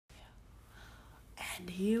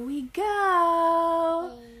Here we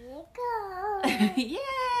go.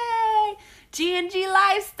 Yay! G&G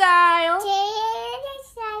Lifestyle.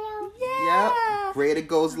 Yeah. Yep. Greater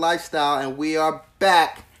Goals Lifestyle, and we are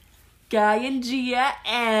back. Guy and Gia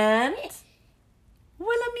and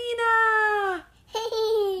Wilhelmina.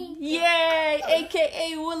 Yay!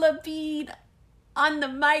 AKA Willoughby on the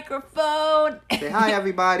microphone. Say hi,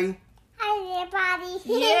 everybody. Hi, everybody.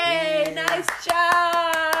 Yay! Nice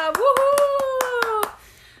job. Woohoo!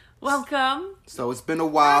 Welcome. So it's been a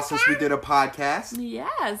while since we did a podcast.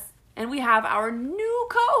 Yes. And we have our new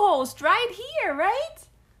co-host right here, right?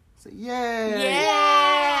 So yay!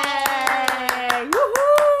 Yay!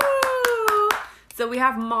 Woohoo! So we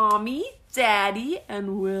have Mommy, Daddy,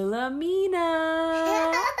 and Wilhelmina.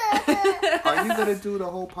 Are you gonna do the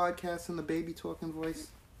whole podcast in the baby talking voice?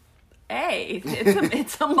 Hey,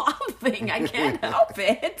 it's a mom thing. I can't help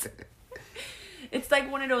it. It's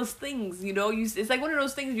like one of those things, you know. It's like one of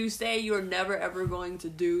those things you say you're never ever going to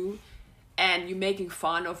do, and you're making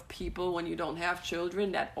fun of people when you don't have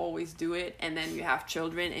children that always do it, and then you have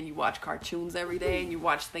children and you watch cartoons every day and you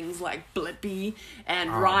watch things like Blippi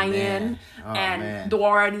and Ryan and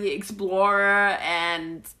Dora the Explorer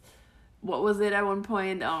and what was it at one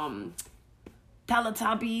point?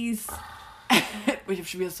 Teletubbies.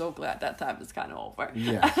 Which we are so glad that time is kind of over.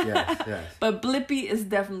 Yes. But Blippi is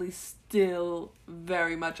definitely still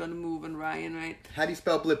very much on the move, and Ryan, right? How do you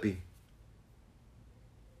spell Blippi?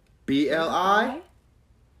 BLI?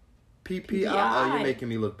 PPI? Oh, you're making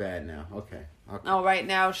me look bad now. Okay. Oh, right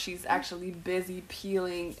now she's actually busy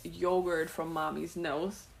peeling yogurt from Mommy's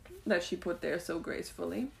nose that she put there so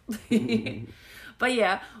gracefully. But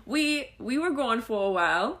yeah, we were gone for a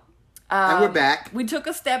while. And we're back. We took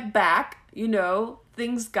a step back. You know,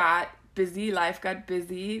 things got busy. Life got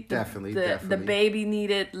busy. Definitely. The baby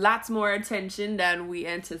needed lots more attention than we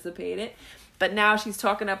anticipated. But now she's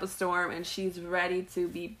talking up a storm and she's ready to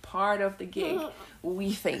be part of the gig,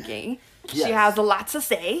 we thinking. Yes. She has a lot to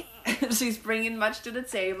say. She's bringing much to the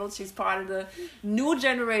table. She's part of the new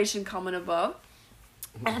generation coming above.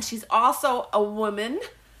 And she's also a woman,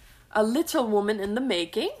 a little woman in the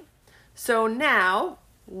making. So now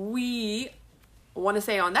we want to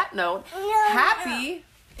say on that note, happy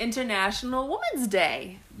International Women's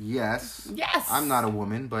Day. Yes. Yes. I'm not a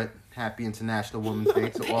woman, but happy International Women's Day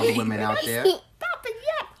to all the women out there. Stop it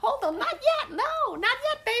yet. Hold on. Not yet. No, not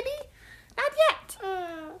yet, baby. Not yet.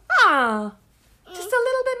 Just a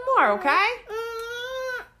little bit more, okay?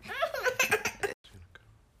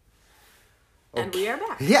 And we are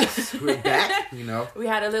back. Yes, we're back, you know. We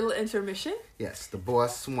had a little intermission. Yes, the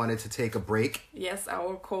boss wanted to take a break. Yes,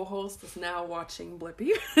 our co-host is now watching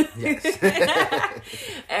Blippi. Yes.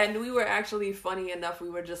 And we were actually, funny enough, we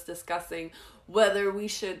were just discussing whether we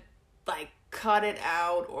should, like, cut it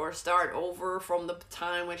out or start over from the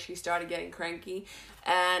time when she started getting cranky.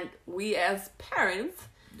 And we, as parents,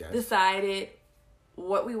 decided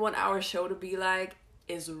what we want our show to be like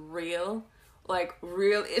is real. Like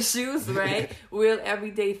real issues, right? Real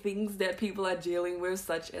everyday things that people are dealing with,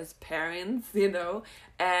 such as parents, you know.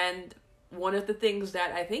 And one of the things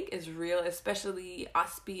that I think is real, especially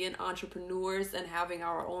us being entrepreneurs and having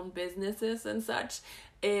our own businesses and such,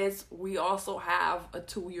 is we also have a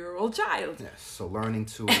 2-year-old child. Yes, so learning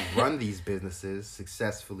to run these businesses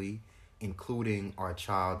successfully, including our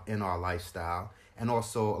child in our lifestyle, and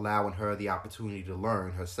also allowing her the opportunity to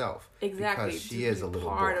learn herself. Exactly. Because she is a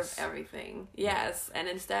little part boss. of everything. Yes. And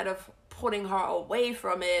instead of putting her away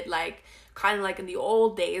from it, like kind of like in the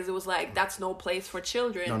old days, it was like, that's no place for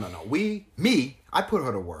children. No. I put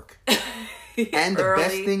her to work. And the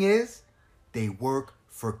best thing is, they work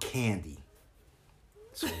for candy.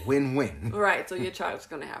 It's a win-win. Right. So your child's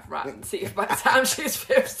going to have rotten teeth by the time she's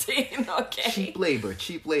 15. Okay. Cheap labor.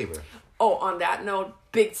 Oh, on that note,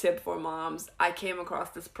 big tip for moms. I came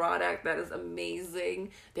across this product that is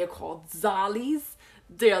amazing. They're called Zollies.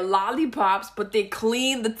 They're lollipops, but they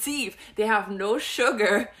clean the teeth. They have no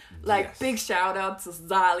sugar. Like, big shout out to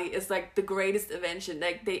Zolly. It's like the greatest invention.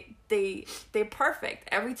 Like, they're perfect.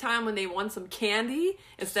 Every time when they want some candy,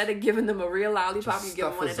 instead of giving them a real lollipop, you give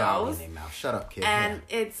them one of those. In their mouth. Shut up, kid. And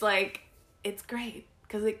it's like, it's great.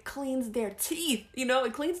 Because it cleans their teeth. You know,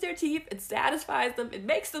 it cleans their teeth. It satisfies them. It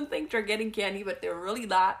makes them think they're getting candy, but they're really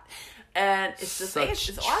not. And it's just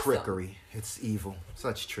it's awesome. Trickery. It's evil.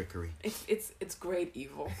 Such trickery. It's great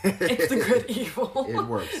evil. It's the good evil. It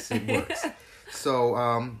works.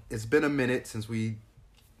 So it's been a minute since we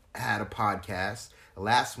had a podcast. The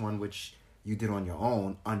last one, which you did on your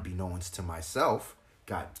own, unbeknownst to myself,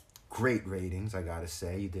 got great ratings, I gotta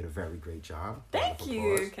say. You did a very great job. Thank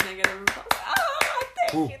you. Can I get a applause?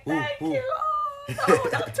 Oh, thank you. Oh, no,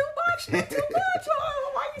 not too much. Too much.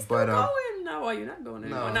 Oh, why are you still going? No, you're not going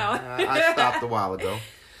anymore. No. I stopped a while ago.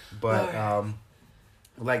 But I'd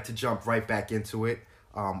like to jump right back into it.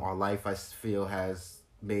 Our life, I feel, has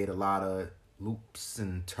made a lot of loops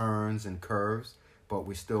and turns and curves, but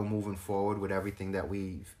we're still moving forward with everything that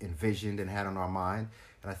we've envisioned and had on our mind.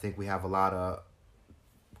 And I think we have a lot of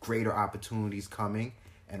greater opportunities coming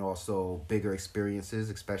and also bigger experiences,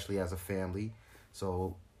 especially as a family.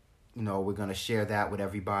 So, we're going to share that with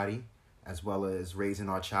everybody, as well as raising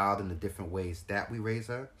our child in the different ways that we raise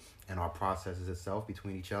her and our processes itself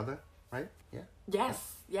between each other, right? Yeah.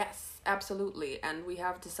 Yes, absolutely. And we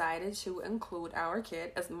have decided to include our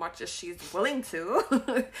kid as much as she's willing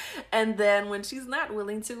to. And then when she's not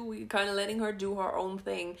willing to, we kind of letting her do her own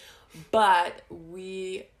thing. But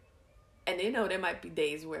there might be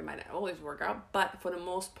days where it might not always work out, but for the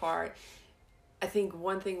most part, I think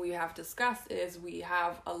one thing we have discussed is we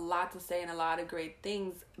have a lot to say and a lot of great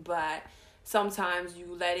things, but sometimes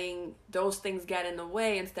you letting those things get in the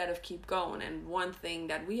way instead of keep going. And one thing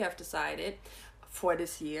that we have decided for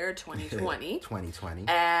this year, 2020,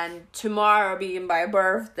 and tomorrow being my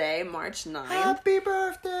birthday, March 9th. Happy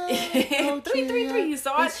birthday! 333, you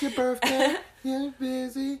saw it? It's your birthday. You're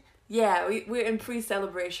busy. Yeah, we're in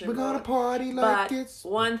pre-celebration We're mode. Gonna party like but it's...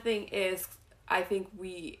 one thing is, I think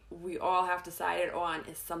we all have decided on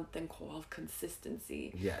is something called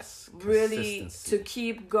consistency. Yes. Really to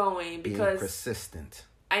keep going, because being persistent.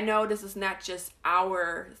 I know this is not just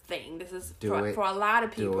our thing. This is for a lot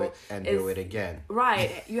of people. Do it and do it again.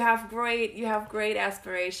 Right. You have great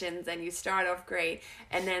aspirations and you start off great,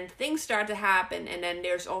 and then things start to happen, and then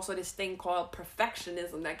there's also this thing called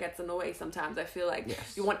perfectionism that gets in the way sometimes. I feel like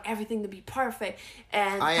you want everything to be perfect,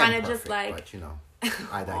 and kind of just like, but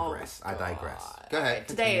I digress. I digress. Go ahead.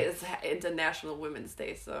 Today is International Women's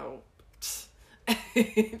Day, so just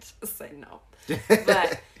say no.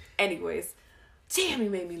 But anyways, damn, you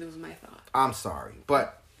made me lose my thought. I'm sorry,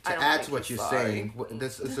 but to add to what you're saying,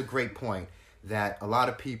 this is a great point. That a lot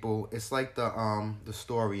of people, it's like the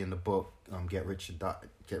story in the book, Get Rich or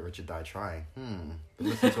Die Trying.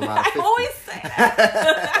 Listen to a lot of 50. I always say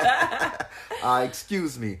that.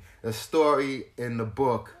 Excuse me. The story in the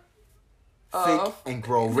book, Think and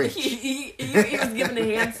Grow Rich. He was giving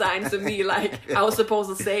a hand sign to me like I was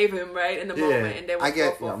supposed to save him right in the moment, and there was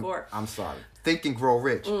 444. I'm sorry. Think and Grow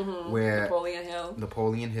Rich, where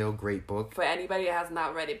Napoleon Hill, great book. For anybody that has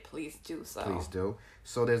not read it, please do so. Please do.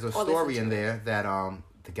 So there's a story in there that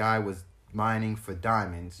the guy was mining for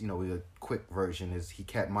diamonds. The quick version is he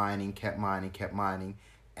kept mining,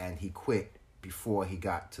 and he quit before he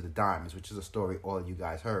got to the diamonds, which is a story all of you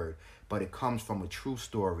guys heard. But it comes from a true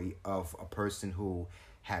story of a person who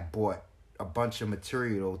had bought a bunch of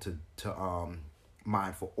material to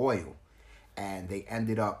mine for oil. And they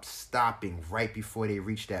ended up stopping right before they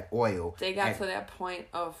reached that oil. They got to that point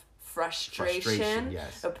of frustration,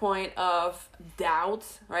 yes. A point of doubt,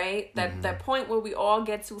 right? That point where we all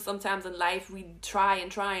get to sometimes in life. We try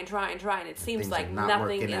and it seems like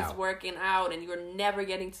nothing is working out, and you're never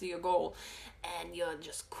getting to your goal, and you'll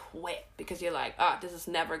just quit because you're like, this is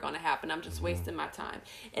never going to happen. I'm just wasting my time.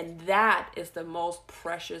 And that is the most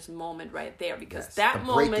precious moment right there, because that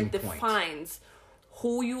moment defines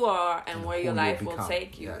who you are and where your life will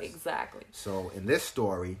take you. Yes. Exactly. So in this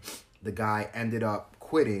story, the guy ended up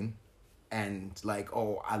quitting and like,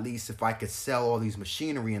 at least if I could sell all these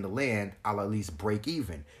machinery in the land, I'll at least break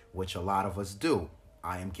even, which a lot of us do.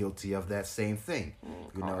 I am guilty of that same thing.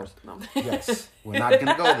 No. Yes, we're not going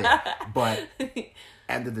to go there. But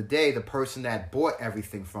end of the day, the person that bought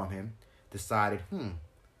everything from him decided,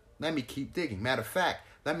 let me keep digging. Matter of fact,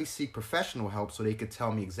 let me seek professional help so they could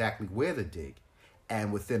tell me exactly where to dig.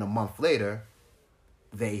 And within a month later,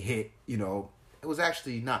 they hit, it was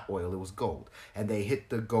actually not oil, it was gold. And they hit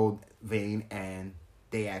the gold vein, and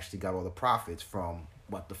they actually got all the profits from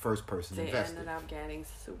what the first person invested. They ended up getting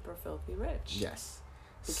super filthy rich. Yes.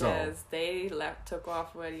 Because they took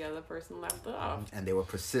off where the other person left off. And they were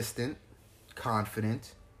persistent,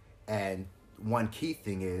 confident, and one key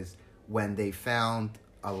thing is when they found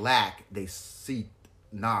a lack, they seek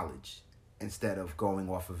knowledge instead of going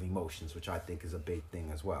off of emotions, which I think is a big thing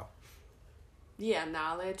as well. Yeah,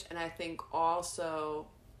 knowledge, and I think also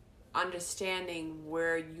understanding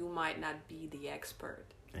where you might not be the expert.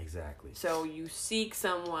 Exactly. So you seek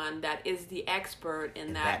someone that is the expert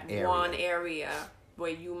in that one area where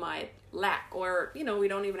you might lack, or we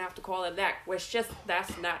don't even have to call it lack, where it's just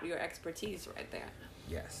that's not your expertise right there.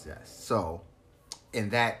 Yes. So in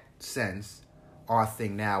that sense, our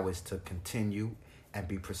thing now is to continue and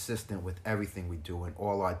be persistent with everything we do in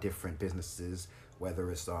all our different businesses, whether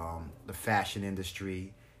it's the fashion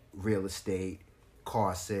industry, real estate,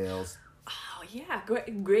 car sales. Oh yeah,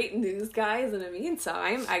 great news, guys. In the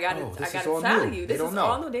meantime, I gotta This is tell all new. you, They this don't is know.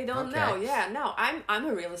 all new. They don't know. Yeah, no, I'm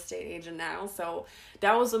a real estate agent now, so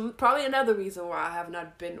that was probably another reason why I have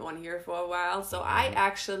not been on here for a while. So I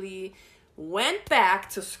actually went back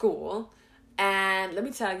to school. And let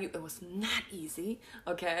me tell you, it was not easy,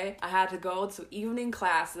 okay? I had to go to evening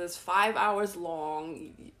classes, 5 hours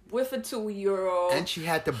long, with a 2-year-old. And she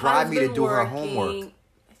had to bribe me to do her homework.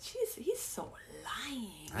 He's so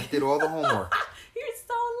lying. I did all the homework. You're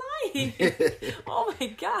so lying. Oh my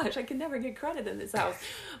gosh, I can never get credit in this house.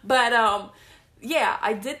 But yeah,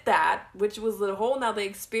 I did that, which was a whole nother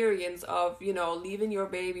experience of, leaving your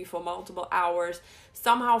baby for multiple hours,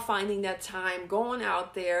 somehow finding that time, going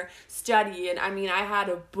out there, studying. I mean, I had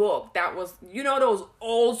a book that was, those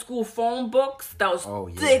old school phone books, those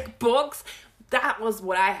thick books. That was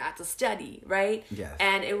what I had to study, right? Yes.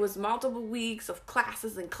 And it was multiple weeks of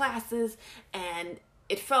classes, and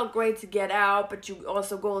it felt great to get out, but you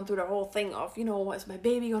also going through the whole thing of, is my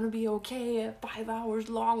baby going to be okay at 5 hours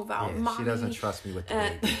long without mommy? She doesn't trust me with the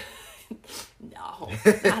baby. No,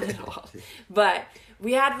 not at all. But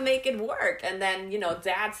we had to make it work. And then,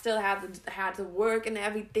 Dad still had to work and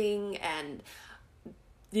everything. And,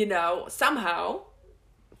 somehow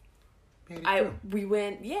me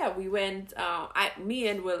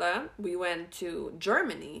and Willa, we went to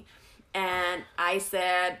Germany. And I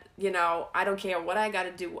said, I don't care what I got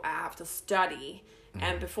to do. I have to study. Mm-hmm.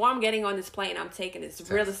 And before I'm getting on this plane, I'm taking this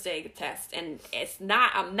real estate test. And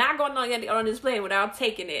I'm not going to get on this plane without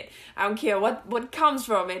taking it. I don't care what comes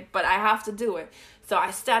from it, but I have to do it. So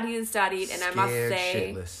I studied, and I must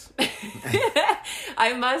say,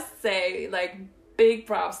 I must say, like, big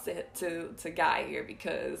props to Guy here,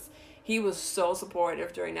 because he was so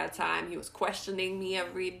supportive during that time. He was questioning me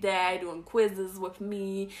every day, doing quizzes with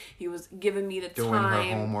me. He was giving me the time. Doing her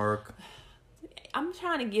homework. I'm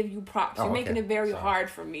trying to give you props. You're making it very hard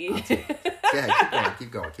for me. Yeah,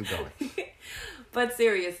 keep going. But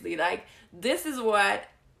seriously, like, this is what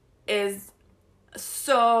is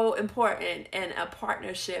so important in a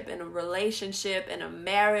partnership, in a relationship, in a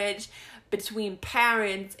marriage between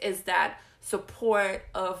parents, is that support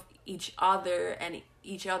of each other and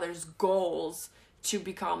each other's goals to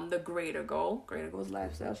become the greater goal. Greater Goals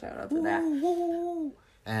Lifestyle, shout out to that.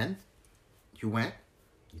 And you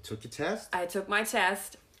took your test? I took my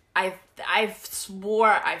test. I swore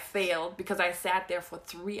I failed because I sat there for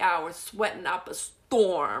 3 hours sweating up a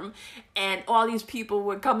storm, and all these people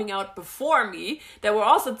were coming out before me that were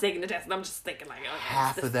also taking the test, and I'm just thinking, like, okay,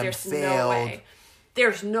 half of them there's failed. No way.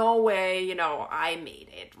 There's no way, I made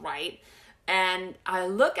it, right? And I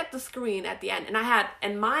look at the screen at the end,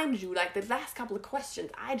 and mind you, like, the last couple of questions,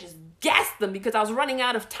 I just guessed them because I was running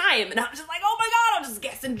out of time, and I'm just like, oh my God, I'm just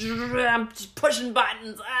guessing, I'm just pushing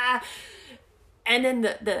buttons, And then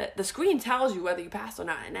the screen tells you whether you passed or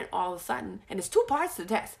not, and then all of a sudden, and there's 2 parts to the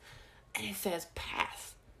test, and it says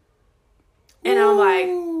pass. And I'm like,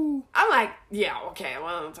 yeah, okay,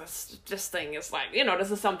 well, this thing is like,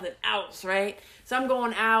 this is something else, right? So I'm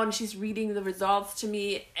going out, and she's reading the results to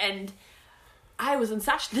me, and I was in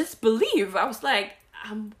such disbelief. I was like,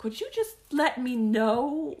 could you just let me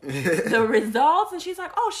know the results? And she's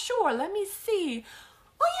like, oh, sure, let me see.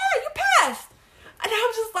 Oh, yeah, you passed. And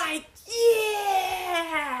I'm just like,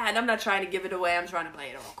 yeah. And I'm not trying to give it away. I'm trying to play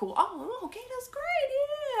it all cool. Oh, okay, that's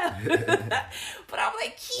great, yeah. But I'm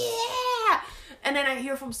like, yeah. And then I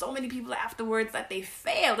hear from so many people afterwards that they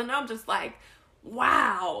failed. And I'm just like,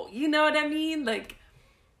 wow. You know what I mean? Like,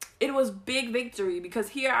 it was big victory, because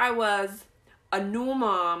here I was, a new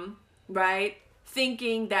mom, right?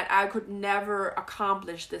 Thinking that I could never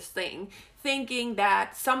accomplish this thing. Thinking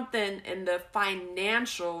that something in the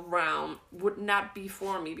financial realm would not be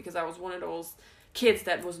for me, because I was one of those kids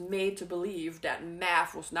that was made to believe that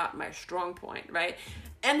math was not my strong point, right?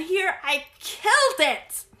 And here I killed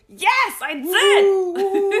it. Yes, I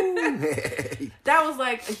did. That was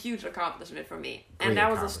like a huge accomplishment for me. And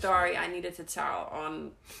that was a story I needed to tell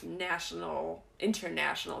on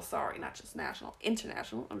international,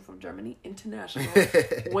 I'm from Germany, International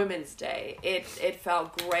Women's Day. It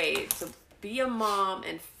felt great to be a mom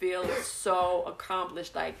and feel so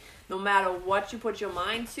accomplished. Like, no matter what you put your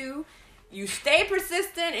mind to, you stay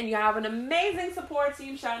persistent, and you have an amazing support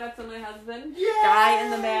team. Shout out to my husband. Yay! Guy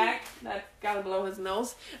in the back that gotta blow his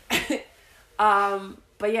nose.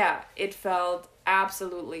 But yeah, it felt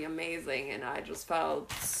absolutely amazing, and I just felt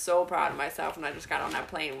so proud of myself, and I just got on that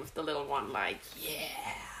plane with the little one, like, yeah.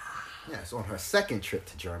 Yeah, so on her second trip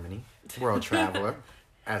to Germany, world traveler,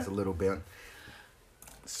 as a little bit.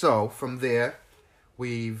 So from there,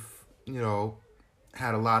 we've,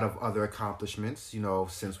 had a lot of other accomplishments,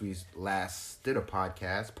 since we last did a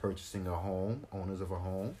podcast, purchasing a home, owners of a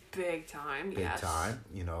home. Big time, Big time,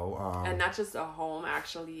 and not just a home,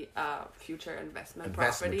 actually, future investment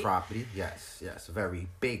property, yes. A very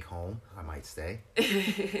big home, I might say.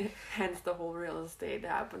 Hence the whole real estate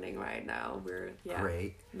happening right now. We're,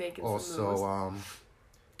 great. Making some moves. Also,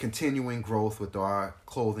 continuing growth with our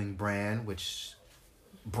clothing brand, which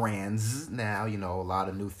brands now, a lot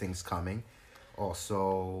of new things coming.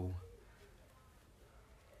 Also,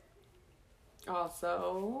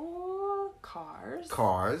 cars.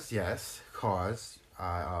 Cars, yes. Cars.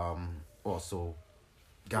 I also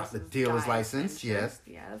got the dealer's license. Yes.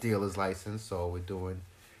 Dealer's license. So we're doing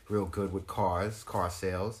real good with car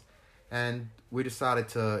sales. And we decided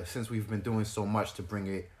to, since we've been doing so much, to bring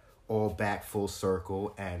it all back full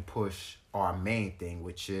circle and push our main thing,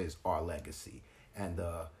 which is our legacy and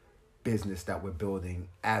the business that we're building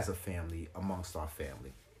as a family amongst our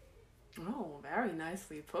family. Oh, very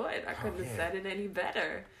nicely put. I couldn't have said it any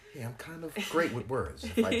better. Yeah, I'm kind of great with words,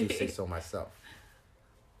 if I do say so myself.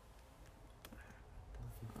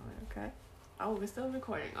 Okay. Oh, we're still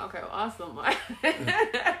recording. Okay, awesome.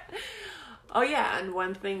 Oh yeah, and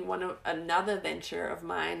another venture of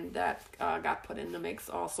mine that got put in the mix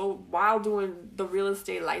also while doing the real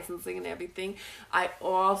estate licensing and everything, I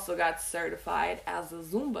also got certified as a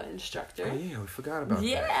Zumba instructor. Oh yeah, we forgot about that.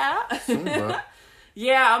 Yeah. Zumba.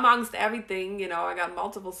 Yeah, amongst everything, I got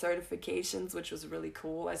multiple certifications, which was really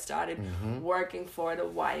cool. I started working for the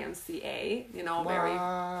YMCA, very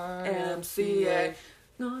YMCA.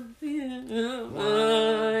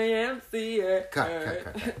 YMCA. Cut.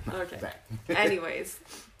 Okay. Anyways,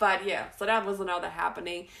 but yeah, so that was another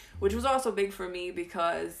happening, which was also big for me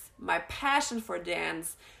because my passion for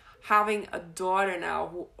dance, having a daughter now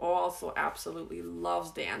who also absolutely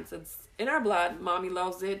loves dance. It's in our blood. Mommy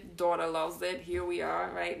loves it. Daughter loves it. Here we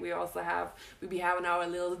are, right? We be having our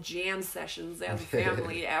little jam sessions as a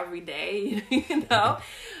family every day,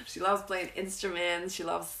 She loves playing instruments. She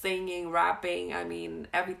loves singing, rapping. I mean,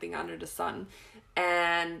 everything under the sun.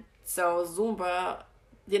 And so Zumba,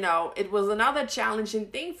 it was another challenging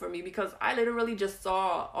thing for me because I literally just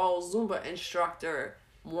saw, Zumba instructor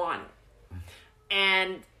 1.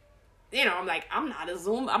 And I'm like, I'm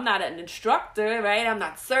not an instructor, right? I'm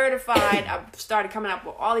not certified. I started coming up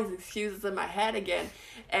with all these excuses in my head again.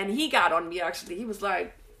 And he got on me, actually. He was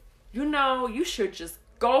like, you should just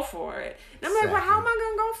go for it. And I'm like, well, how am I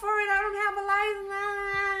going to go for it? I don't have a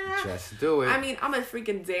license. Just do it. I mean, I'm a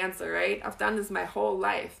freaking dancer, right? I've done this my whole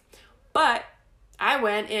life. But I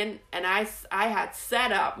went in and I had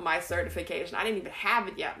set up my certification. I didn't even have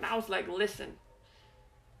it yet. And I was like, listen,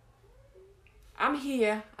 I'm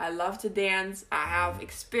here. I love to dance. I have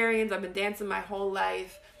experience. I've been dancing my whole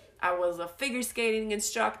life. I was a figure skating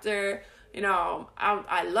instructor.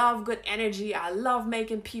 I love good energy. I love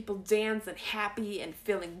making people dance and happy and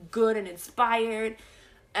feeling good and inspired.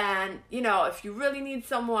 And, if you really need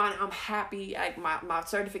someone, I'm happy. Like my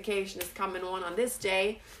certification is coming on this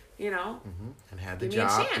day, And had the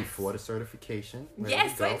job before the certification.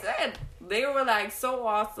 Yes, I did. They were like so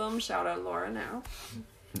awesome. Shout out Laura now.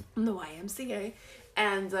 The YMCA,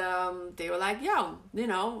 and they were like, yo,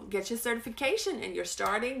 get your certification and you're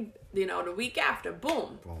starting, the week after.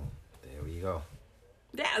 Boom. There we go.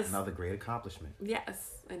 Yes. Another great accomplishment.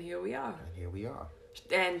 Yes. And here we are.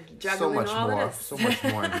 And juggling so much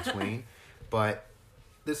more in between. But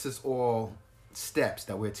this is all steps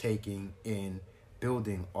that we're taking in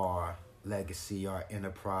building our legacy, our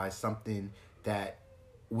enterprise, something that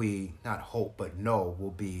we not hope but know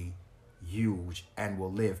will be huge and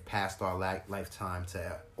will live past our lifetime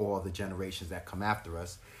to all the generations that come after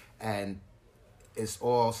us. And it's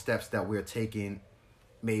all steps that we're taking,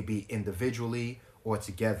 maybe individually or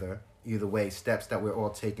together. Either way, steps that we're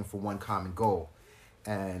all taking for one common goal.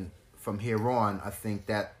 And from here on, I think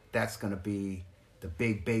that that's going to be the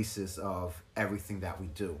big basis of everything that we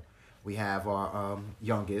do. We have our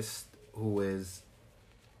youngest,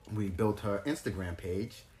 we built her Instagram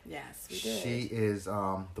page. Yes, we did. She is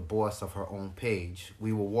the boss of her own page.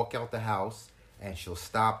 We will walk out the house and she'll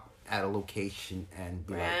stop at a location and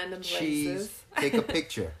be random like, Cheese, places. Take a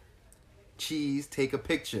picture. Cheese, take a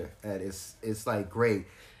picture. And it's like great.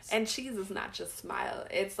 And Cheese is not just smile.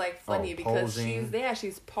 It's like funny because posing. she's there.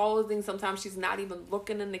 She's posing. Sometimes she's not even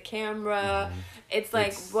looking in the camera. It's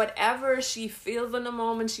like whatever she feels in the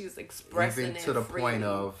moment, she's expressing even it to the freely. point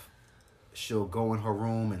of she'll go in her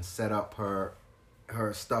room and set up her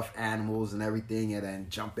stuffed animals and everything and then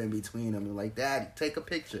jump in between them and like, Daddy, take a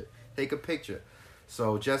picture.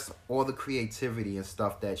 So just all the creativity and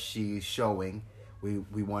stuff that she's showing,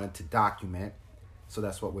 we wanted to document. So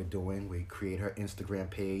that's what we're doing. We create her Instagram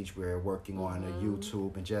page. We're working on a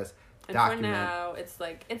YouTube and just And document. for now,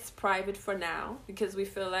 it's private for now because we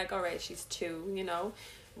feel like, all right, she's 2,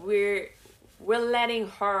 we're letting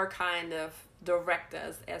her kind of direct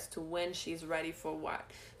us as to when she's ready for what.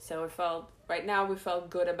 So right now we felt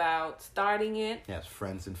good about starting it. Yes,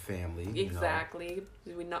 friends and family. Exactly.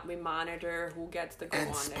 We monitor who gets to go And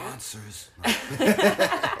on sponsors.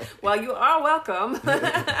 there. Well, you are welcome.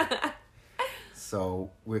 So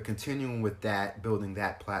we're continuing with that, building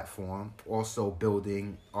that platform. Also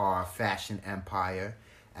building our fashion empire,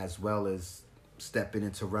 as well as stepping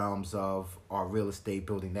into realms of our real estate,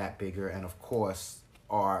 building that bigger. And of course,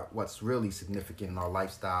 what's really significant in our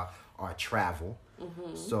lifestyle, our travel.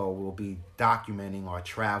 Mm-hmm. So we'll be documenting our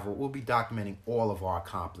travel. We'll be documenting all of our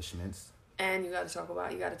accomplishments. And you got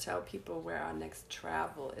to tell people where our next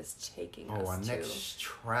travel is taking us to. Our next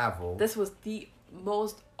travel. This was the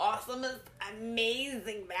most awesomest,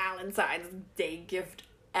 amazing Valentine's Day gift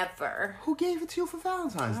ever. Who gave it to you for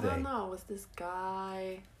Valentine's Day? I don't know. Was this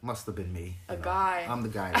guy? Must have been me. Guy. I'm the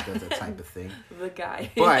guy that does that type of thing. The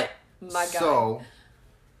guy. But, my guy. So,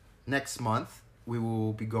 next month, we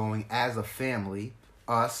will be going as a family.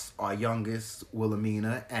 Us, our youngest,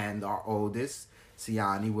 Wilhelmina, and our oldest,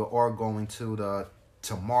 Siani. We're all going to the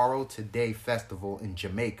Tomorrow Today Festival in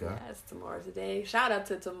Jamaica. Yes, Tomorrow Today. Shout out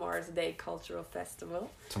to Tomorrow Today Cultural Festival.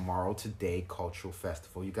 Tomorrow Today Cultural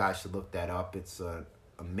Festival. You guys should look that up. It's an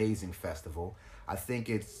amazing festival. I think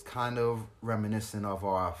it's kind of reminiscent of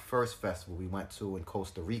our first festival we went to in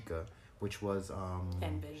Costa Rica, which was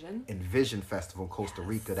Envision Festival in Costa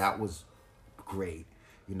Rica. That was great.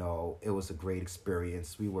 It was a great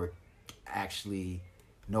experience. We were actually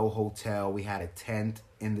no hotel. We had a tent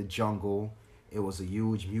in the jungle. It was a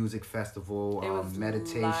huge music festival, it was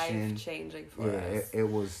meditation. Life-changing for us.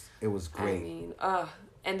 It was great. I mean,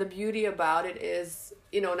 and the beauty about it is,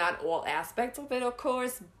 not all aspects of it, of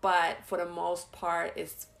course, but for the most part,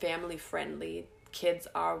 it's family friendly. Kids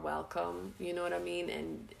are welcome, you know what I mean?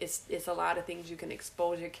 And it's a lot of things you can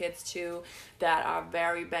expose your kids to that are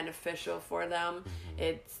very beneficial for them. Mm-hmm.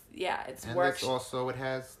 And it's also, it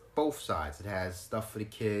has both sides. It has stuff for the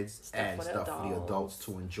kids and stuff for the adults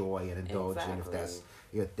to enjoy and indulge in if that's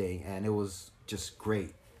your thing. And it was just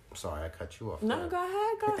great. Sorry, I cut you off. No, go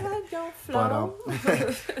ahead, go flow.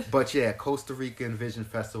 But yeah, Costa Rica Envision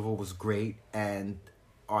Festival was great. And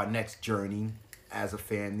our next journey as a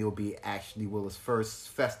family will be actually Willa's first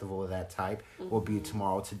festival of that type. Mm-hmm. Will be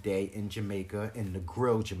Tomorrow Today in Jamaica, in the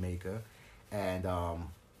Grill, Jamaica. And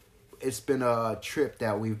it's been a trip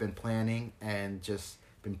that we've been planning and just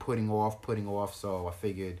been putting off. So I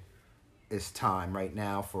figured it's time right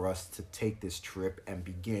now for us to take this trip and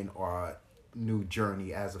begin our new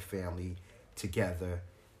journey as a family together,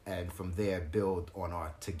 and from there build on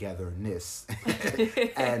our togetherness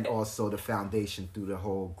and also the foundation through the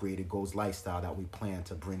whole Greater Goals lifestyle that we plan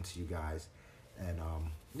to bring to you guys. And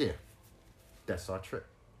that's our trip.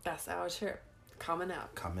 That's our trip coming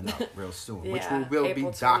up real soon. Yeah, which we will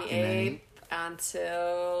April be documenting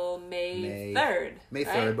until May 3rd. May 3rd,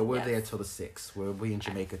 right? but we're there till the 6th. We'll be in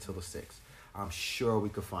Jamaica till the 6th. I'm sure we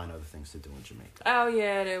could find other things to do in Jamaica. Oh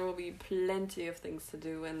yeah, there will be plenty of things to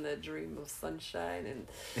do in the dream of sunshine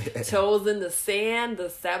and toes in the sand, the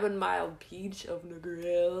 7-mile beach of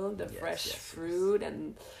Negril, the fresh fruit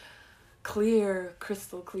and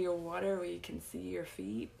crystal clear water where you can see your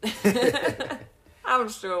feet. I'm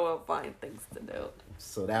sure we'll find things to do.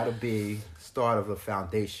 So that'll be start of the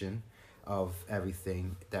foundation of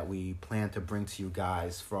everything that we plan to bring to you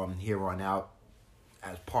guys from here on out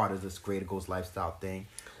as part of this Greater Goals lifestyle thing.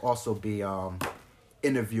 Also be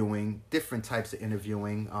interviewing, different types of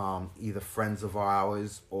interviewing, either friends of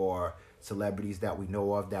ours or celebrities that we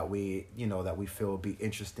know of that we feel would be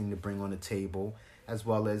interesting to bring on the table, as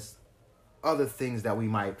well as other things that we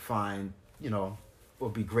might find,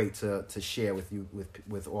 would be great to share with you,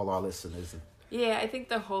 with all our listeners. Yeah, I think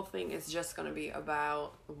the whole thing is just going to be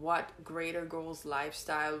about what Greater Goals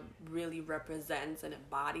lifestyle really represents and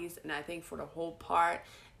embodies. And I think for the whole part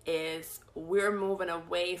is we're moving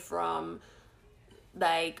away from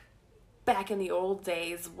like back in the old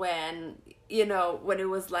days when, when it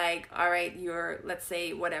was like, all right, let's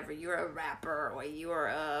say whatever, you're a rapper or you're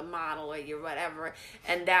a model or you're whatever.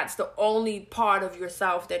 And that's the only part of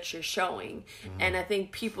yourself that you're showing. Mm-hmm. And I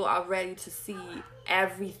think people are ready to see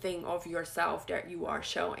everything of yourself that you are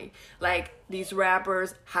showing. Like these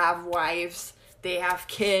rappers have wives, they have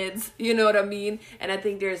kids, you know what I mean? And I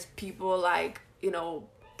think there's people like,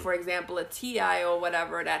 for example, a TI or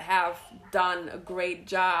whatever that have done a great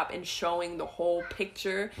job in showing the whole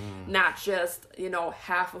picture, not just,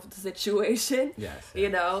 half of the situation. Yes. You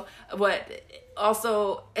know, but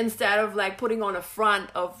also instead of like putting on a front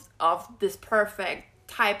of this perfect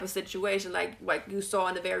type of situation, like you saw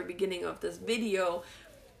in the very beginning of this video,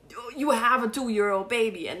 you have a 2-year-old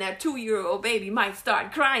baby, and that 2-year-old baby might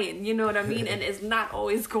start crying, you know what I mean? And it's not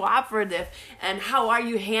always cooperative. And how are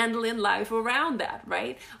you handling life around that,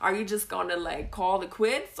 right? Are you just gonna like call it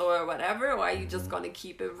quits or whatever, or are you just gonna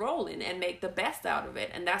keep it rolling and make the best out of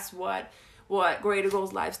it? And that's what Greater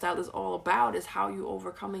Goals Lifestyle is all about, is how you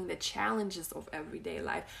overcoming the challenges of everyday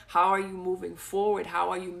life. How are you moving forward? How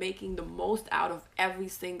are you making the most out of every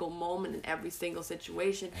single moment and every single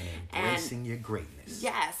situation? And embracing your greatness.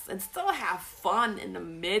 Yes, and still have fun in the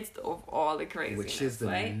midst of all the craziness. Which is the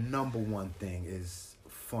right? number one thing, is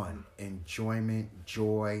fun, enjoyment,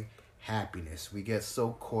 joy, happiness. We get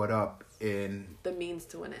so caught up in the means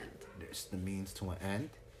to an end. There's the means to an end.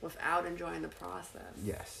 Without enjoying the process.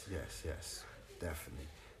 Yes, definitely.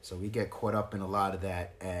 So we get caught up in a lot of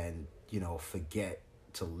that and, forget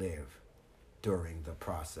to live during the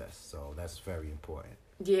process. So that's very important.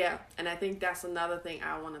 Yeah, and I think that's another thing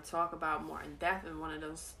I want to talk about more in depth in one of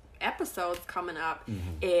those episodes coming up,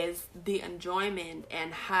 is the enjoyment,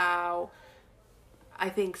 and how I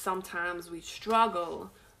think sometimes we struggle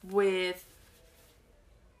with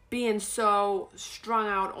being so strung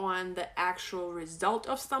out on the actual result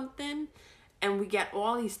of something, and we get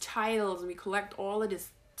all these titles and we collect all of this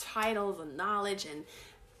titles and knowledge and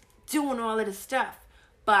doing all of this stuff,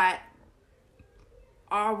 but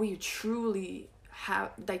are we truly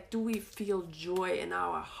do we feel joy in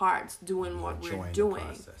our hearts doing what we're doing? The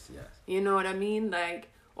process, yes. You know what I mean? Like,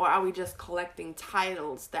 or are we just collecting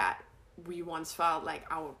titles that we once felt like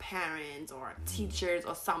our parents or teachers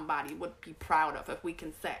or somebody would be proud of if we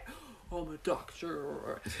can say, I'm a doctor,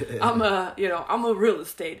 or I'm a real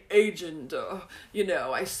estate agent,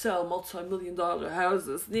 I sell multi-million-dollar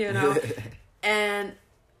houses, and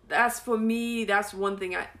that's, for me, that's one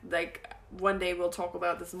thing I like. One day we'll talk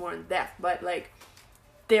about this more in depth, but like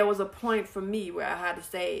there was a point for me where I had to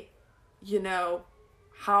say,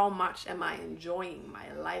 how much am I enjoying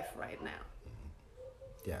my life right now?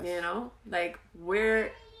 Yes. Like,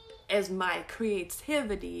 where is my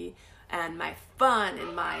creativity and my fun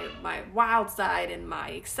and my wild side and my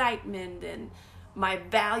excitement and my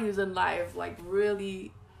values in life, like,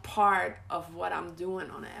 really part of what I'm doing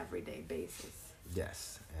on an everyday basis?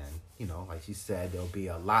 Yes. And, like you said, there'll be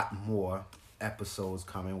a lot more episodes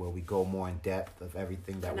coming where we go more in depth of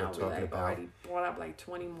everything that we're talking about. Already brought up like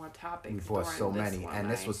 20 more topics. We brought so many, and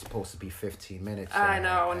this was supposed to be 15 minutes. I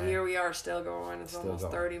know, and here we are still going. It's almost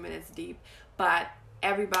 30 minutes deep. But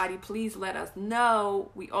everybody, please let us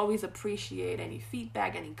know. We always appreciate any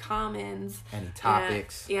feedback, any comments, any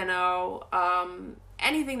topics. And,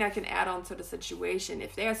 anything that can add on to the situation.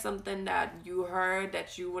 If there's something that you heard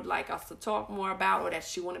that you would like us to talk more about, or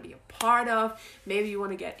that you want to be a part of, maybe you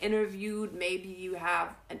want to get interviewed, maybe you have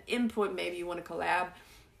an input, maybe you want to collab,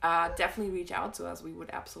 definitely reach out to us. We would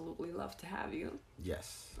absolutely love to have you.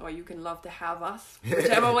 Yes. Or you can love to have us,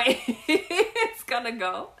 whichever way it's gonna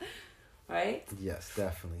go. Right? Yes,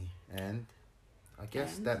 definitely. And I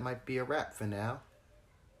guess that might be a wrap for now.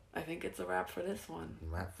 I think it's a wrap for this one.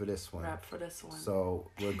 Wrap for this one.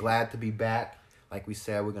 So we're glad to be back. Like we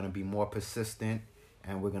said, we're going to be more persistent,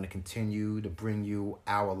 and we're going to continue to bring you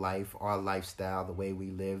our life, our lifestyle, the way we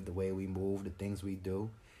live, the way we move, the things we do.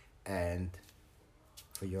 And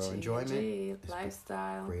for your enjoyment,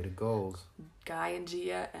 lifestyle, Greater Goals. Guy and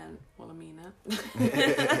Gia and Wilhelmina.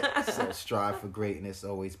 So strive for greatness,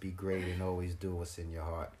 always be great, and always do what's in your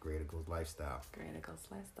heart. Greater Goals Lifestyle. Greater Goals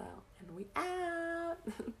Lifestyle. And we out.